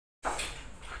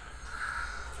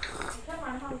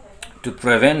To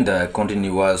prevent the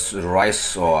continuous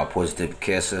rise of positive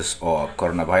cases of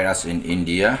coronavirus in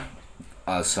India,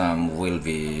 Assam will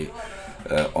be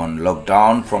on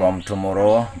lockdown from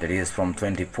tomorrow, that is from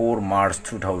 24 March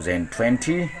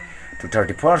 2020 to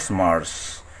 31st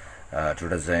March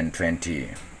 2020.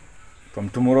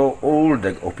 From tomorrow, all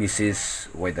the offices,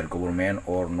 whether government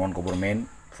or non-government,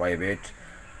 private,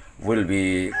 will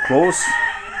be closed,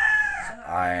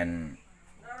 and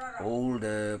all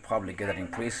the public gathering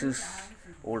places,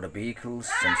 all the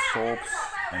vehicles and shops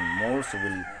and malls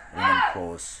will remain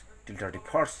closed till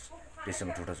 31st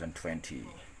December 2020.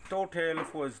 Total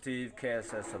positive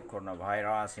cases of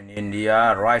coronavirus in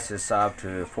India rises up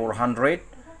to 400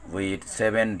 with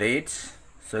 7 deaths.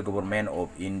 So government of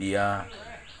India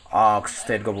asks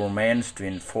state governments to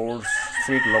enforce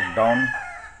strict lockdown.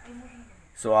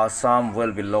 So Assam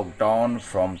will be locked down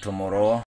from tomorrow.